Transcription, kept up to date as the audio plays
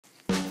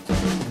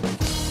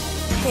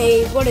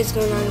Hey, what is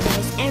going on,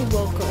 guys, and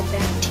welcome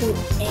back to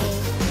a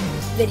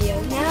video.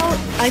 Now,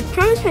 I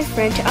promised my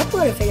friend to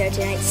upload a video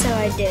tonight, so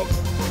I did.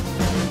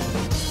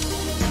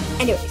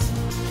 Anyways,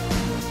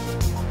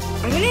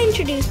 I'm going to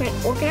introduce my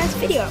organized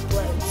video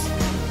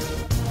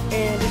uploads.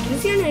 And you can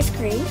see on my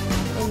screen,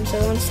 so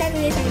on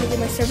Saturdays I'm going to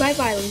do my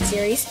Survive Island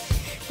series,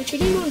 which I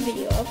did one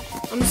video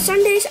of. On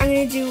Sundays, I'm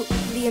going to do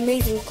the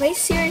Amazing Place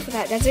series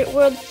without Desert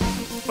World.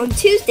 On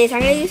Tuesdays,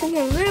 I'm going to do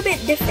something a little bit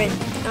different,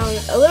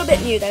 a little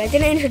bit new that I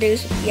didn't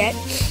introduce yet,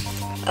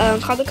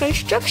 called the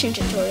construction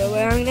tutorial,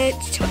 where I'm going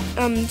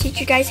to teach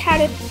you guys how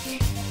to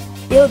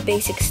build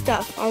basic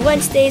stuff. On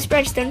Wednesdays,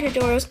 redstone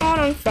tutorials,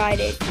 on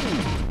Fridays,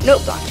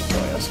 note block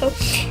tutorials. So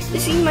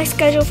this is my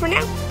schedule for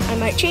now. I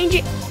might change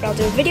it, but I'll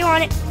do a video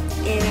on it,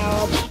 and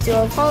I'll do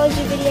an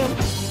apology video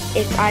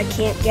if I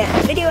can't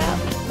get a video out.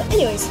 But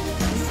anyways,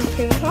 this is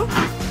pretty much all.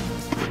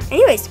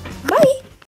 Anyways, bye!